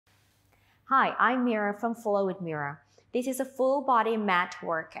Hi, I'm Mira from Flow with Mira. This is a full body mat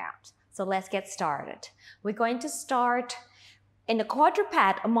workout. So let's get started. We're going to start in the quadruped,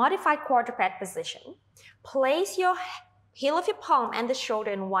 a modified quadruped position. Place your heel of your palm and the shoulder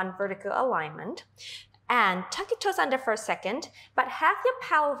in one vertical alignment. And tuck your toes under for a second, but have your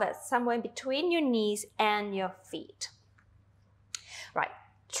pelvis somewhere in between your knees and your feet. Right,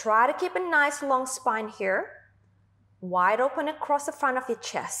 try to keep a nice long spine here. Wide open across the front of your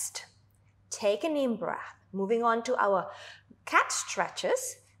chest. Take an in-breath. Moving on to our cat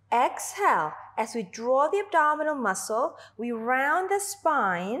stretches. Exhale. As we draw the abdominal muscle, we round the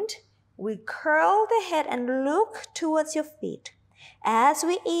spine. We curl the head and look towards your feet. As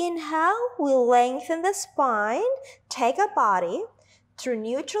we inhale, we lengthen the spine. Take our body through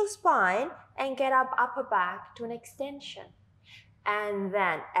neutral spine and get our upper back to an extension. And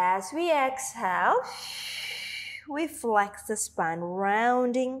then as we exhale, we flex the spine,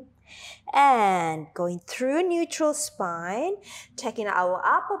 rounding and going through neutral spine, taking our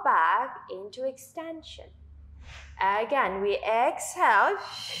upper back into extension. Again, we exhale,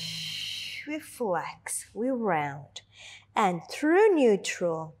 we flex, we round, and through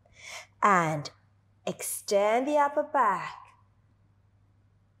neutral, and extend the upper back.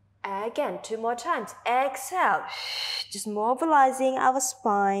 Again, 2 more times. Exhale, just mobilizing our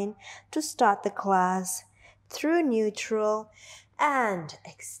spine to start the class. Through neutral and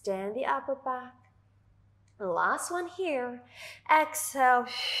extend the upper back. Last one here. Exhale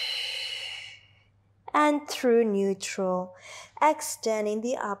and through neutral, extending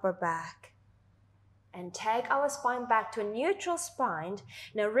the upper back. And take our spine back to a neutral spine.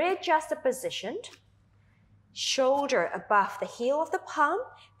 Now readjust the position. Shoulder above the heel of the palm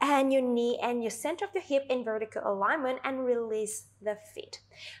and your knee and your center of the hip in vertical alignment, and release the feet.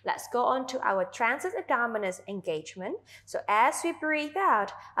 Let's go on to our transverse abdominis engagement. So as we breathe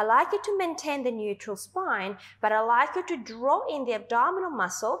out, I like you to maintain the neutral spine, but I like you to draw in the abdominal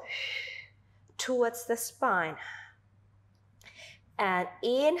muscle towards the spine. And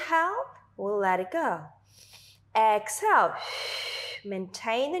inhale, we'll let it go. Exhale,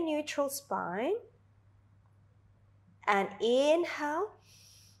 maintain the neutral spine. And inhale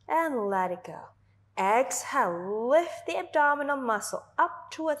and let it go. Exhale, lift the abdominal muscle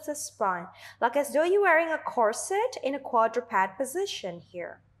up towards the spine, like as though you're wearing a corset in a quadruped position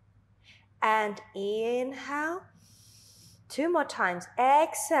here. And inhale, 2 more times.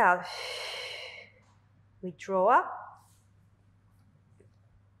 Exhale, we draw up.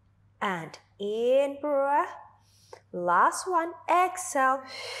 And in breath. Last one, exhale.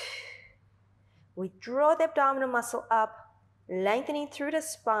 We draw the abdominal muscle up, lengthening through the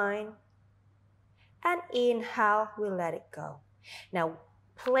spine. And inhale, we let it go. Now,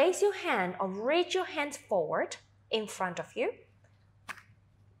 place your hand or reach your hands forward in front of you.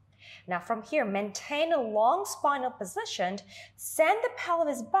 Now, from here, maintain a long spinal position. Send the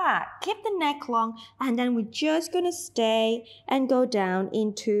pelvis back. Keep the neck long. And then we're just going to stay and go down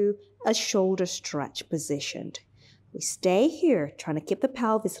into a shoulder stretch position. We stay here, trying to keep the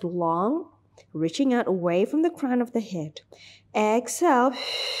pelvis long, reaching out away from the crown of the head. Exhale.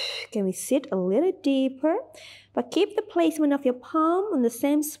 Can we sit a little deeper? But keep the placement of your palm on the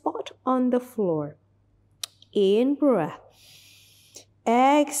same spot on the floor. In breath.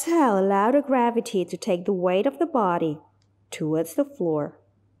 Exhale. Allow the gravity to take the weight of the body towards the floor.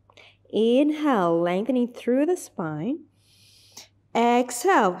 Inhale, lengthening through the spine.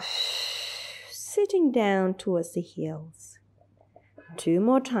 Exhale. Sitting down towards the heels. 2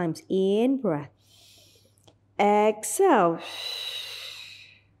 more times. In breath. Exhale.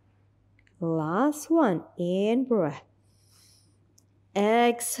 Last one. In breath.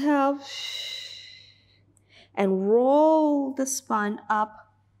 Exhale. And roll the spine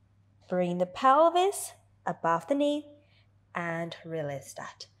up. Bring the pelvis above the knee and release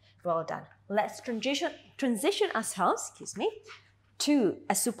that. Well done. Let's transition ourselves, to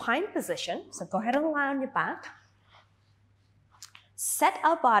a supine position. So go ahead and lie on your back. Set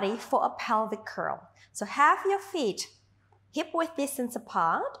our body for a pelvic curl. So have your feet hip-width distance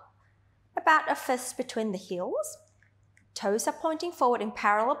apart, about a fist between the heels. Toes are pointing forward in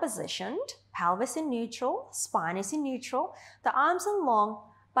parallel position. Pelvis in neutral, spine is in neutral. The arms are long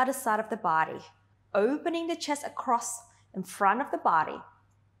by the side of the body, opening the chest across in front of the body.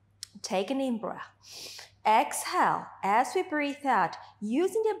 Take an in-breath. Exhale as we breathe out,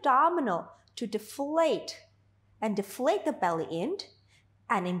 using the abdominal to deflate the belly in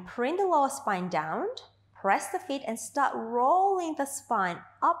and imprint the lower spine down. Press the feet and start rolling the spine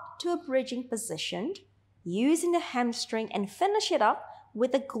up to a bridging position, using the hamstring, and finish it up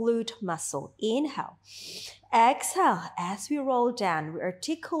with the glute muscle. Inhale. Exhale. As we roll down, we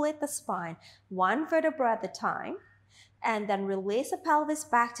articulate the spine one vertebra at a time. And then release the pelvis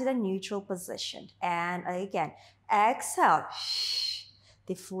back to the neutral position. And again, exhale.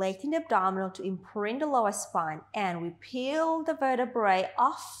 Deflating the abdominal to imprint the lower spine. And we peel the vertebrae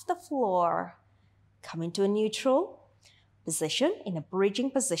off the floor. Come into a neutral position, in a bridging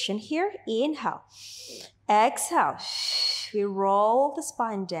position here. Inhale. Exhale. We roll the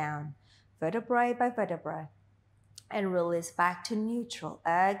spine down, vertebrae by vertebrae. And release back to neutral.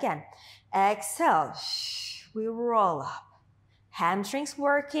 Again, exhale. We roll up. Hamstrings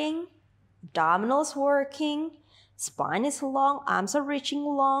working, abdominals working, spine is long, arms are reaching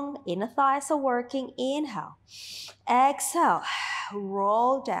long, inner thighs are working. Inhale. Exhale.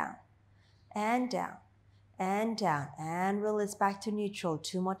 Roll down and down and down and release back to neutral.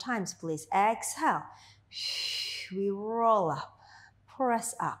 2 more times, please. Exhale. We roll up,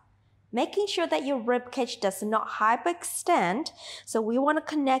 press up. Making sure that your rib cage does not hyperextend. So we want to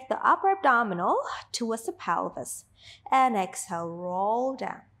connect the upper abdominal towards the pelvis. And exhale, roll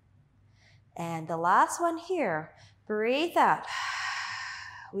down. And the last one here, breathe out.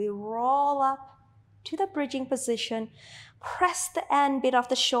 We roll up to the bridging position. Press the end bit of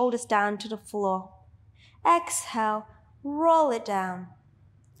the shoulders down to the floor. Exhale, roll it down.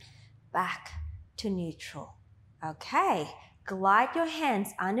 Back to neutral. Okay. Glide your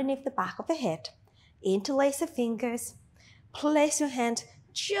hands underneath the back of the head. Interlace the fingers. Place your hand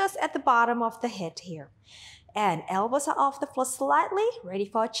just at the bottom of the head here. And elbows are off the floor slightly. Ready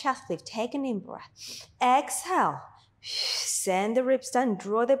for a chest lift. Take an in-breath. Exhale. Send the ribs down.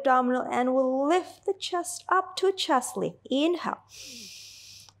 Draw the abdominal and we'll lift the chest up to a chest lift. Inhale.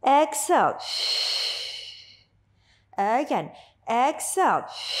 Exhale. Again. Exhale.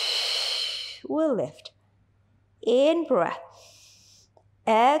 We'll lift. In-breath.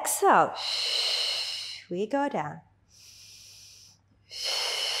 Exhale. We go down.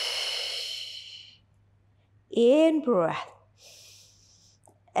 In-breath.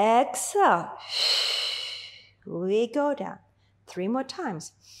 Exhale. We go down. 3 more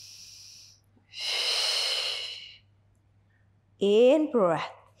times. In-breath.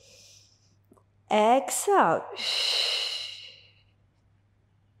 Exhale.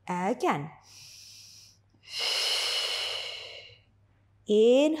 Again.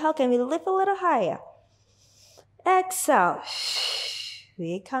 Inhale, can we lift a little higher? Exhale.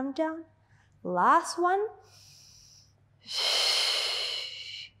 We come down. Last one.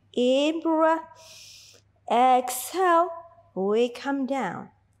 In-breath. Exhale. We come down.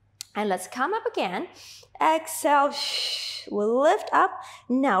 And let's come up again. Exhale. We'll lift up.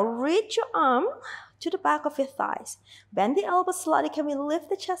 Now reach your arm to the back of your thighs. Bend the elbows slightly. Can we lift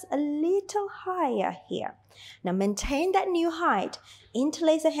the chest a little higher here? Now maintain that new height.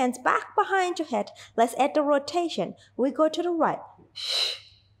 Interlace the hands back behind your head. Let's add the rotation. We go to the right.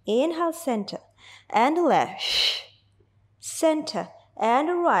 Inhale, center. And the left. Center. And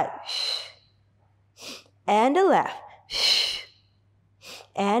the right. And the left.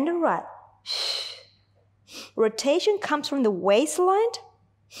 And the right. Rotation comes from the waistline.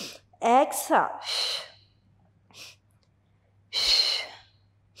 Exhale.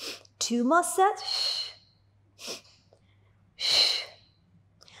 2 more sets.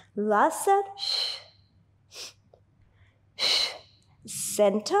 Last set.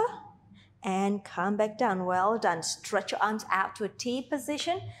 Center. And come back down. Well done. Stretch your arms out to a T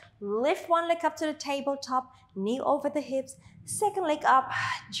position. Lift one leg up to the tabletop. Knee over the hips. Second leg up,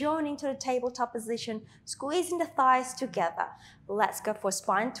 joining to the tabletop position, squeezing the thighs together. Let's go for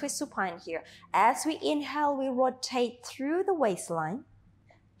spine twist supine here. As we inhale, we rotate through the waistline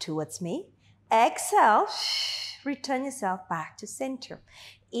towards me. Exhale, return yourself back to center.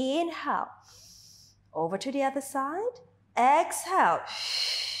 Inhale, over to the other side. Exhale.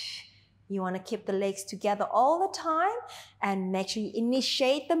 You want to keep the legs together all the time and make sure you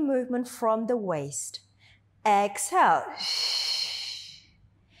initiate the movement from the waist. Exhale.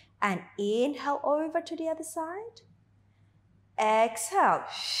 And inhale over to the other side. Exhale.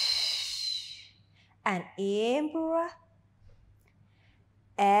 And in-breath.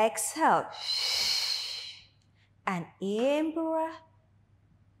 Exhale. And in-breath.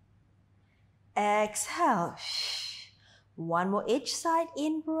 Exhale. One more each side.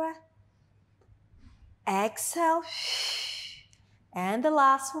 In-breath. Exhale. And the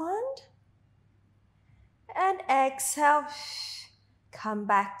last one. And exhale. Come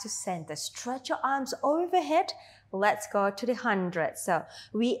back to center. Stretch your arms overhead. Let's go to the 100. So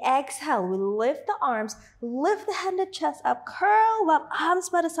we exhale. We lift the arms. Lift the hand and chest up. Curl up. Arms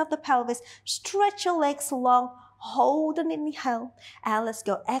by the side of the pelvis. Stretch your legs long. Hold an inhale. And let's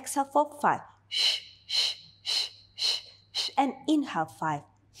go. Exhale for 5. And inhale 5.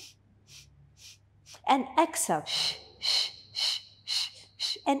 And exhale.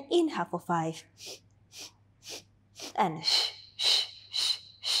 And inhale for 5. And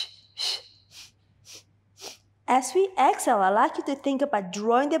as we exhale, I'd like you to think about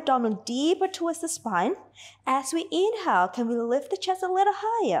drawing the abdomen deeper towards the spine. As we inhale, can we lift the chest a little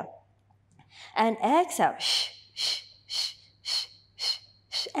higher? And exhale.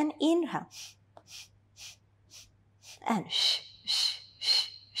 And inhale.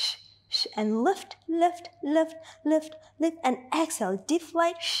 And lift, lift, lift, lift, lift. And exhale,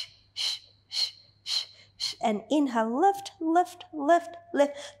 deflate. And inhale, lift, lift, lift,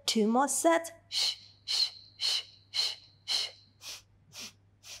 lift. 2 more sets.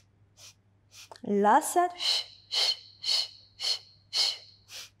 Last set.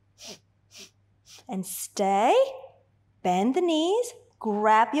 And stay. Bend the knees.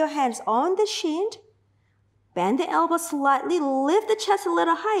 Grab your hands on the shin. Bend the elbows slightly. Lift the chest a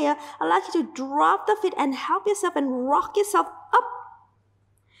little higher. I'd like you to drop the feet and help yourself and rock yourself up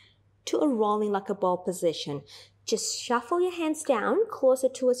to a rolling like a ball position. Just shuffle your hands down closer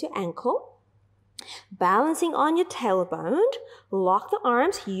towards your ankle. Balancing on your tailbone. Lock the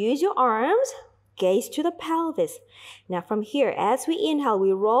arms. Use your arms. Gaze to the pelvis. Now from here, as we inhale,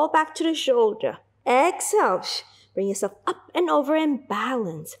 we roll back to the shoulder. Exhale. Bring yourself up and over and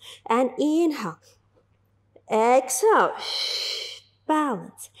balance. And inhale. Exhale.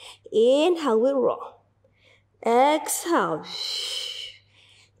 Balance. Inhale, we roll. Exhale.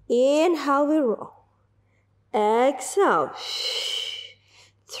 Inhale, we roll. Exhale.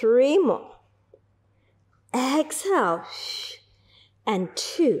 3 more. Exhale. And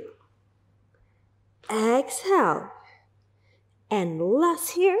 2. Exhale. And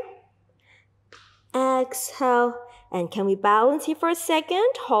last here. Exhale. And can we balance here for a second?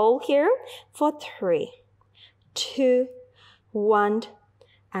 Hold here for 3, 2, 1.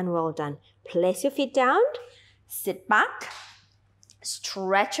 And well done. Place your feet down. Sit back.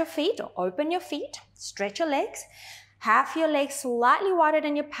 Stretch your feet or open your feet. Stretch your legs. Have your legs slightly wider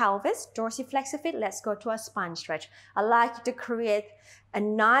than your pelvis. Dorsiflex your feet. Let's go to a spine stretch. I'd like you to create a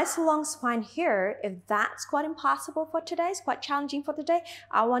nice long spine here. If that's quite impossible for today, it's quite challenging for today,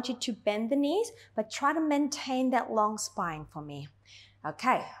 I want you to bend the knees, but try to maintain that long spine for me.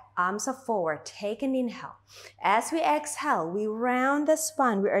 Okay, arms are forward. Take an inhale. As we exhale, we round the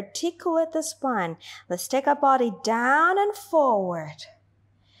spine. We articulate the spine. Let's take our body down and forward.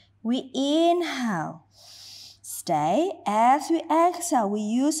 We inhale. Stay. As we exhale, we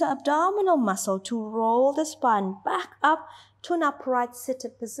use the abdominal muscle to roll the spine back up to an upright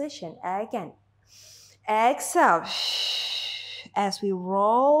seated position. Again. Exhale. As we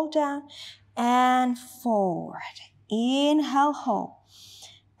roll down and forward. Inhale, hold.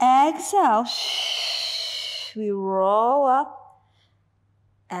 Exhale. We roll up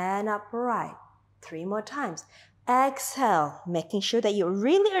and upright. 3 more times. Exhale, making sure that you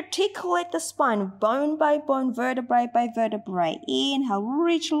really articulate the spine, bone by bone, vertebrae by vertebrae. Inhale,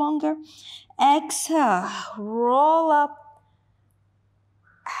 reach longer. Exhale, roll up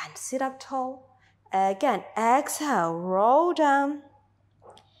and sit up tall. Again, exhale, roll down,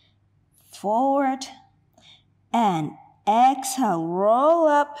 forward, and exhale, roll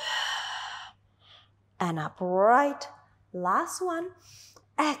up and upright. Last one.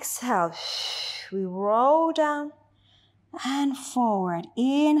 Exhale, we roll down and forward.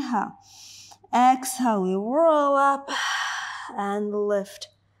 Inhale. Exhale, we roll up and lift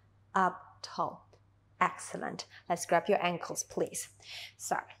up tall. Excellent. Let's grab your ankles, please.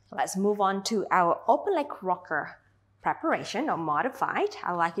 So let's move on to our open leg rocker preparation or modified.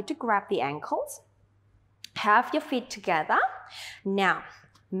 I'd like you to grab the ankles. Have your feet together. Now,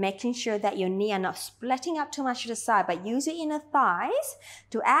 making sure that your knee are not splitting up too much to the side, but use your inner thighs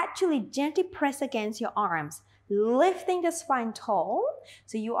to actually gently press against your arms, lifting the spine tall.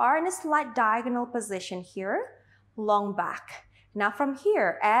 So you are in a slight diagonal position here, long back. Now from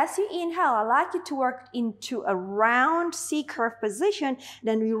here, as you inhale, I'd like you to work into a round C-curve position.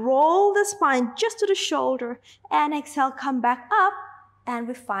 Then we roll the spine just to the shoulder and exhale, come back up, and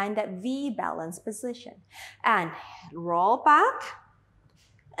we find that V balance position. And roll back.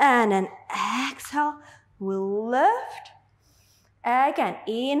 And then exhale, we lift. Again,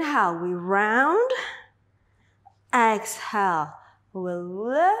 inhale, we round. Exhale, we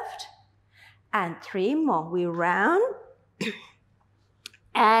lift. And 3 more, we round.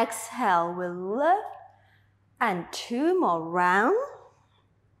 Exhale, we lift. And 2 more, round.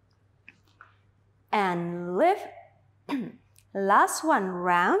 And lift. Last one,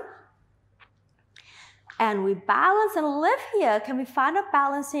 round. And we balance and lift here. Can we find a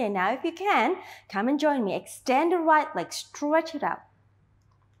balance here? Now if you can, come and join me. Extend the right leg, stretch it out.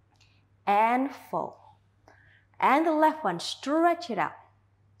 And fold. And the left one, stretch it out.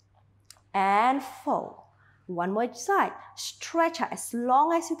 And fold. One more side, stretch out as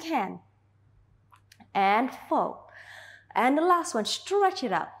long as you can. And fold. And the last one, stretch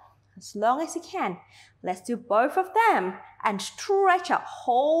it out as long as you can. Let's do both of them. And stretch out,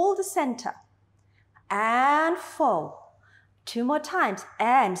 hold the center. And fold. 2 more times.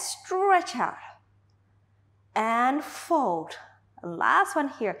 And stretch out. And fold. Last one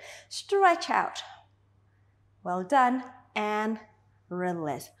here, stretch out. Well done. And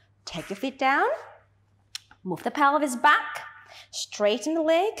release. Take your feet down. Move the pelvis back. Straighten the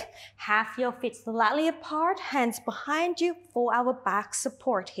leg. Have your feet slightly apart. Hands behind you for our back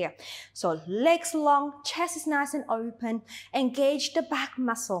support here. So legs long, chest is nice and open. Engage the back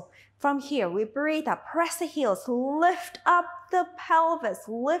muscle. From here, we breathe up. Press the heels. Lift up the pelvis.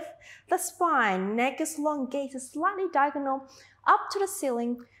 Lift the spine. Neck is long. Gaze is slightly diagonal up to the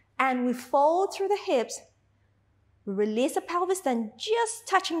ceiling. And we fold through the hips. We release the pelvis, then just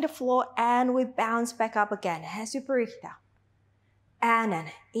touching the floor, and we bounce back up again as you breathe down. And then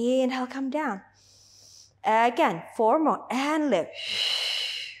inhale, come down. Again, 4 more, and lift.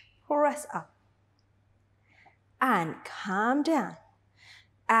 Press up. And come down.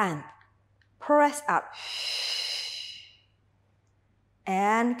 And press up.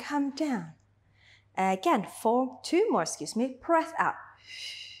 And come down. Again, 2 more, press up.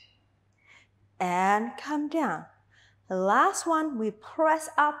 And come down. The last one, we press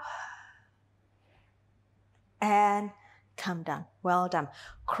up and come down. Well done.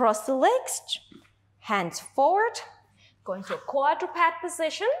 Cross the legs, hands forward. Going to a quadruped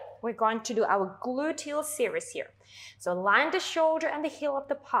position. We're going to do our gluteal series here. So line the shoulder and the heel of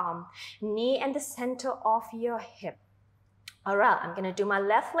the palm, knee and the center of your hip. All right, I'm going to do my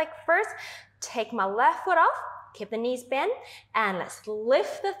left leg first. Take my left foot off, keep the knees bent, and let's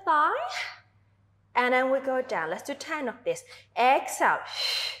lift the thigh. And then we go down. Let's do 10 of this. Exhale.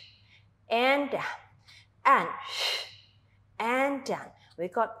 And down. And down. We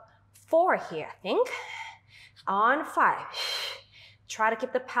got 4 here, I think. On 5. Try to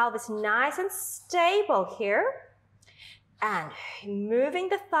keep the pelvis nice and stable here. And moving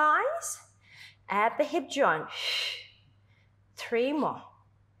the thighs at the hip joint. 3 more.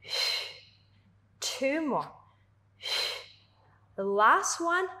 2 more. The last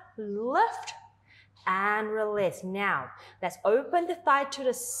one, lift. And release. Now, let's open the thigh to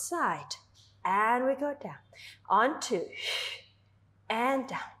the side. And we go down. On 2. And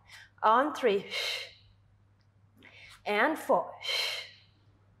down. On 3. And 4.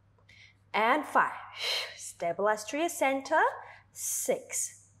 And 5. Stabilize to your center.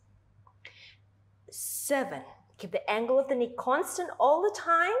 6. 7. Keep the angle of the knee constant all the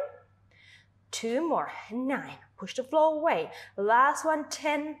time. 2 more. 9. Push the floor away. Last one,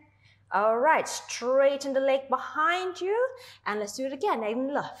 10. All right, straighten the leg behind you. And let's do it again.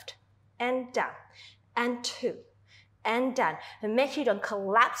 And lift. And down. And 2. And down. And make sure you don't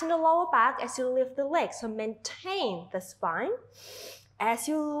collapse in the lower back as you lift the leg. So maintain the spine as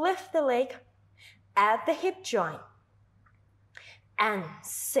you lift the leg at the hip joint. And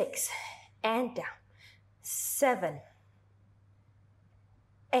 6. And down. 7.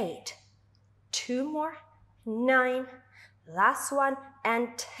 8. 2 more. 9. Last one.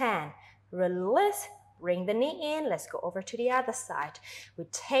 And 10. Release, bring the knee in. Let's go over to the other side. We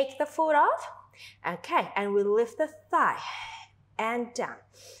take the foot off. Okay, and we lift the thigh and down.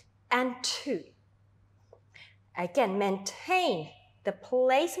 And 2. Again, maintain the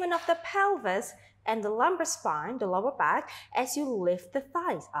placement of the pelvis and the lumbar spine, the lower back, as you lift the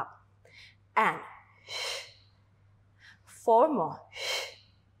thighs up. And 4 more.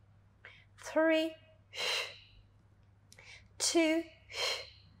 3, 2,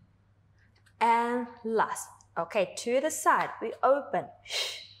 and last. Okay, to the side, we open.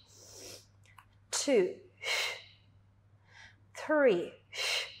 2, 3,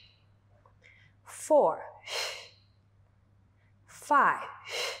 4, 5,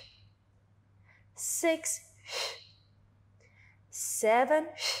 6, 7.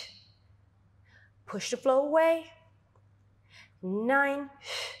 Push the floor away. 9.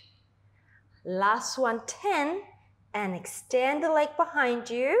 Last one, 10. And extend the leg behind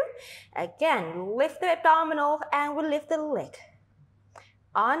you. Again, lift the abdominal and we lift the leg.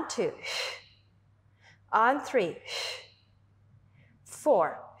 On 2. On 3.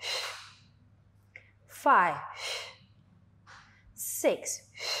 4. 5. 6.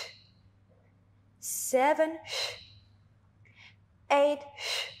 7. 8.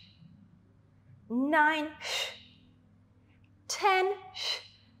 9, 10.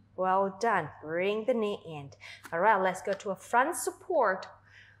 Well done. Bring the knee in. All right, let's go to a front support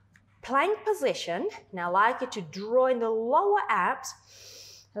plank position. Now I'd like you to draw in the lower abs.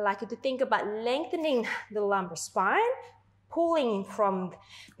 I'd like you to think about lengthening the lumbar spine, pulling from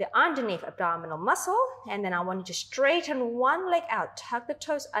the underneath abdominal muscle, and then I want you to straighten one leg out, tuck the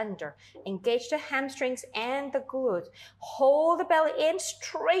toes under, engage the hamstrings and the glutes, hold the belly in,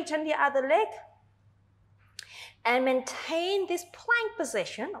 straighten the other leg, and maintain this plank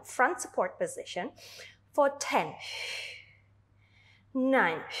position, or front support position, for 10,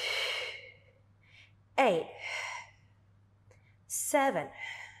 9, 8, 7,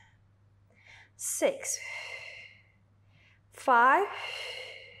 6, 5,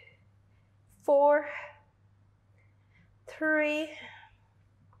 4, 3,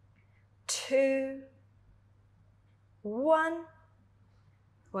 2, 1.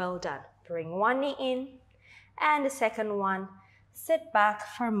 Well done. Bring one knee in, and the second one. Sit back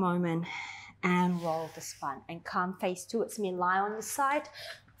for a moment and roll the spine and come face towards me. Lie on your side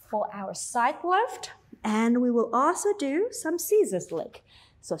for our side lift, and we will also do some scissors leg.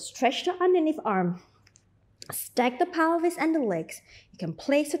 So stretch the underneath arm, stack the pelvis and the legs. You can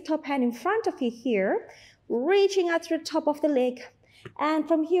place the top hand in front of you here, reaching out to the top of the leg. And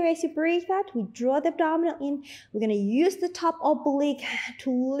from here, as you breathe out, we draw the abdominal in. We're going to use the top oblique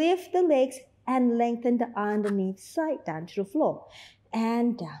to lift the legs and lengthen the underneath side down to the floor.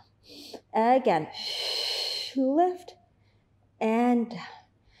 And down. Again. Lift. And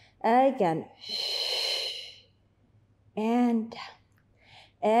down. Again. And down.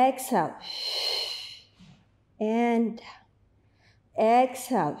 Exhale. And down.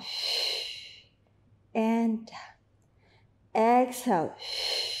 Exhale. And down. Exhale.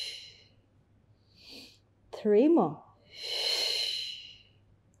 3 more.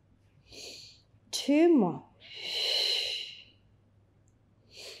 2 more.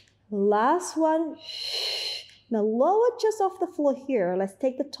 Last one. Now lower just off the floor here. Let's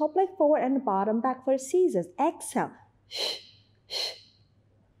take the top leg forward and the bottom back for scissors. Exhale.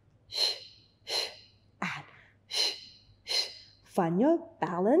 And find your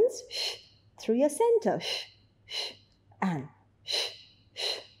balance through your center. And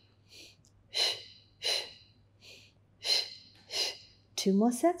 2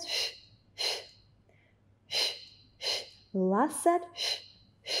 more sets. Last set.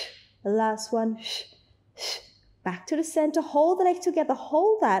 Last one. Back to the center. Hold the leg together.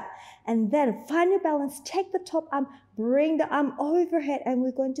 Hold that. And then find your balance. Take the top arm. Bring the arm overhead. And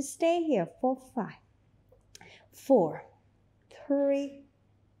we're going to stay here for 5, 4, 3,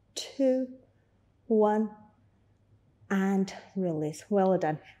 2, 1. And release. Well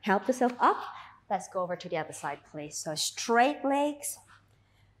done. Help yourself up. Let's go over to the other side, please. So straight legs.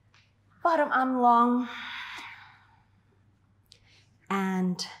 Bottom arm long.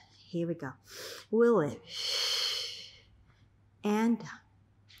 And here we go. We'll lift. And down.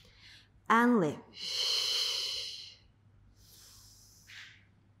 And lift.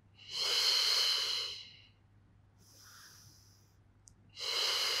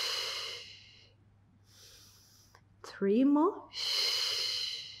 Three more.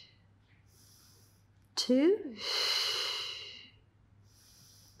 2.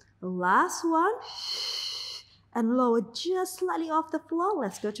 Last one. And lower just slightly off the floor.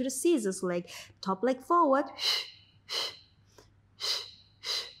 Let's go to the scissors leg. Top leg forward.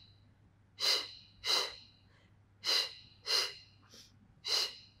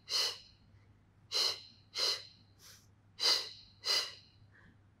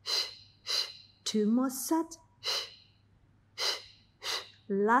 2 more sets.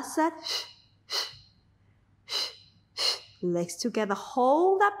 Last set. Legs together.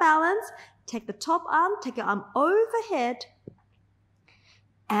 Hold that balance. Take the top arm. Take your arm overhead.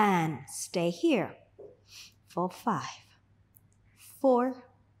 And stay here for 5, 4,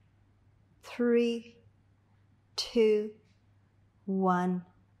 3, 2, 1.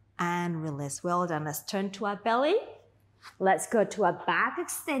 And release. Well done. Let's turn to our belly. Let's go to our back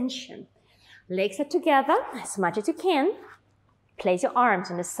extension. Legs are together as much as you can. Place your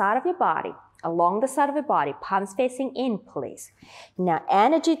arms on the side of your body, along the side of your body, palms facing in, please. Now,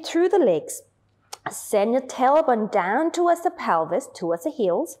 energy through the legs. Send your tailbone down towards the pelvis, towards the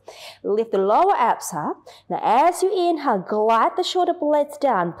heels. Lift the lower abs up. Now, as you inhale, glide the shoulder blades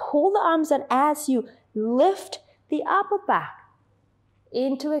down. Pull the arms in as you lift the upper back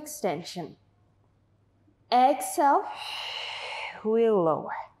into extension. Exhale, we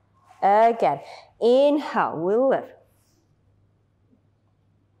lower. Again, inhale, we lift.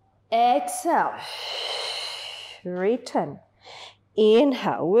 Exhale, return.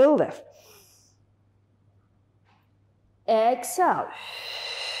 Inhale, we lift. Exhale.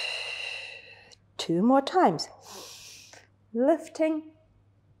 2 more times. Lifting.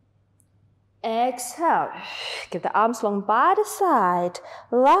 Exhale. Give the arms long by the side.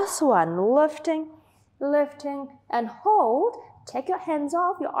 Last one. Lifting, lifting, and hold. Take your hands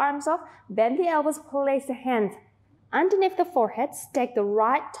off, your arms off. Bend the elbows, place the hands underneath the forehead. Take the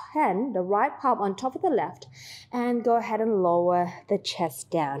right hand, the right palm on top of the left, and go ahead and lower the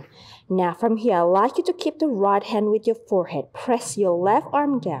chest down. Now from here, I'd like you to keep the right hand with your forehead. Press your left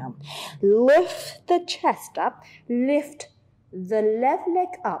arm down. Lift the chest up. Lift the left leg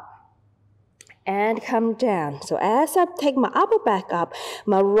up. And come down. So as I take my upper back up,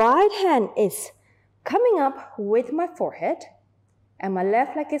 my right hand is coming up with my forehead, and my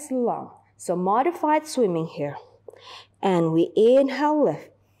left leg is long. So modified swimming here. And we inhale,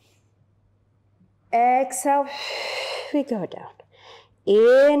 lift. Exhale, we go down.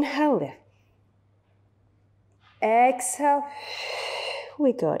 Inhale, lift. Exhale,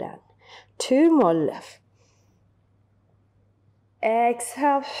 we go down. 2 more, lift.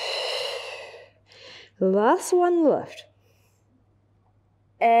 Exhale. Last one, lift.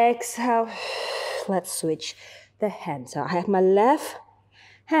 Exhale. Let's switch the hands. So I have my left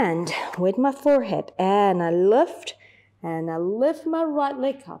hand with my forehead, and I lift my right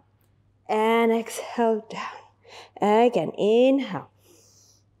leg up, and exhale down. Again, inhale.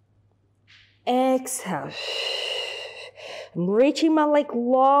 Exhale. I'm reaching my leg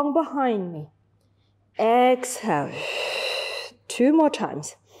long behind me. Exhale. 2 more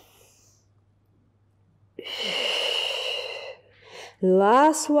times.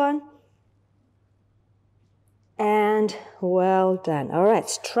 Last one. And well done. All right,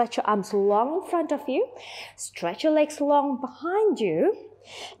 stretch your arms long in front of you. Stretch your legs long behind you.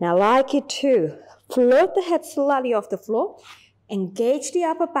 Now, I'd like you to float the head slightly off the floor. Engage the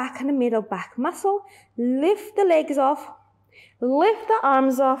upper back and the middle back muscle. Lift the legs off. Lift the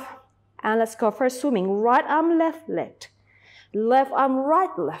arms off. And let's go for swimming. Right arm, left leg. Left arm,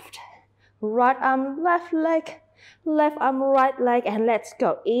 right left. Right arm, left leg. Left arm, right leg. And let's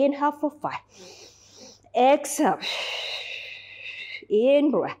go. Inhale for 5. Exhale.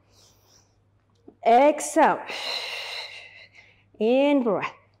 In breath. Exhale. In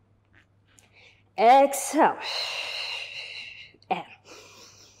breath. Exhale. And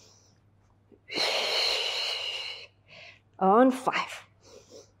on 5.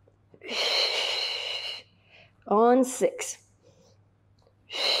 On 6.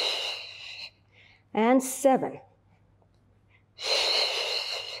 And 7.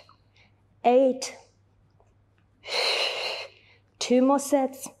 8. 2 more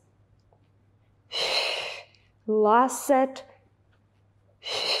sets. Last set.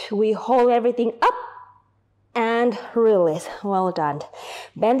 We hold everything up and release. Well done.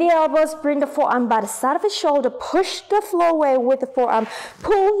 Bend the elbows, bring the forearm by the side of the shoulder, push the floor away with the forearm,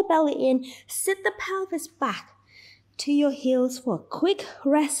 pull the belly in, sit the pelvis back to your heels for a quick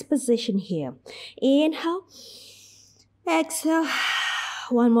rest position here. Inhale, exhale.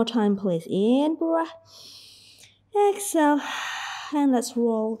 1 more time, please. In breath, exhale. And let's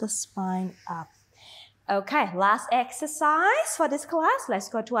roll the spine up. Okay, last exercise for this class. Let's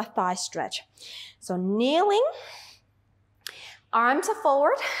go to a thigh stretch. So kneeling, arms are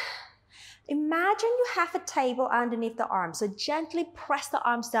forward. Imagine you have a table underneath the arms. So gently press the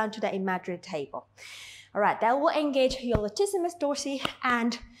arms down to the imaginary table. All right, that will engage your latissimus dorsi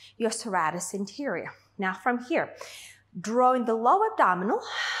and your serratus anterior. Now from here, drawing the lower abdominal,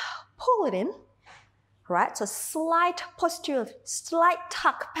 pull it in. Right, so slight posture, slight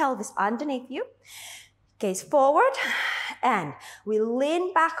tuck pelvis underneath you. Gaze forward, and we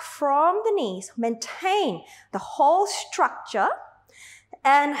lean back from the knees, maintain the whole structure,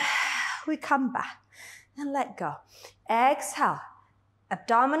 and we come back and let go. Exhale,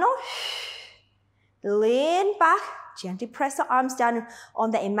 abdominal, lean back, gently press the arms down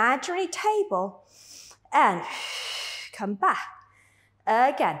on the imaginary table, and come back.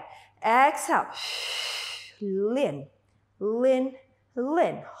 Again, exhale. Lean, lean,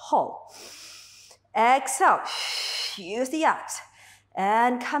 lean, hold. Exhale, use the abs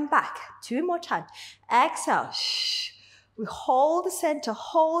and come back. 2 more times. Exhale, we hold the center,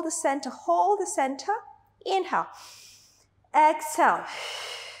 hold the center, hold the center. Inhale, exhale,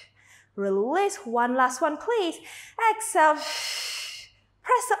 release. 1 last one, please. Exhale,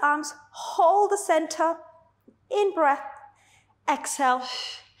 press the arms, hold the center. In breath, exhale,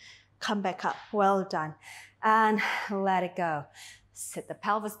 come back up. Well done. And let it go. Sit the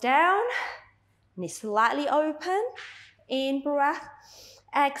pelvis down, knees slightly open. In breath,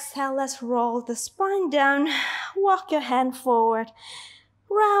 exhale, let's roll the spine down. Walk your hand forward,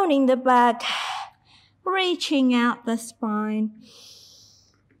 rounding the back, reaching out the spine.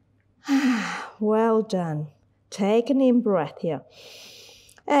 Well done. Take an in breath here.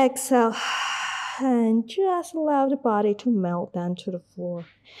 Exhale and just allow the body to melt down to the floor.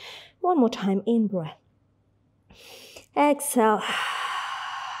 One more time, in breath. Exhale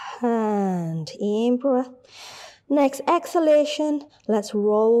and in breath. Next exhalation, let's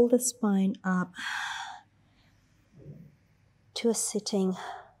roll the spine up to a sitting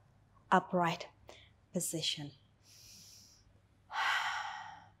upright position.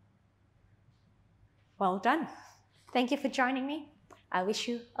 Well done. Thank you for joining me. I wish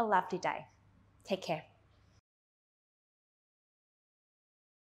you a lovely day. Take care.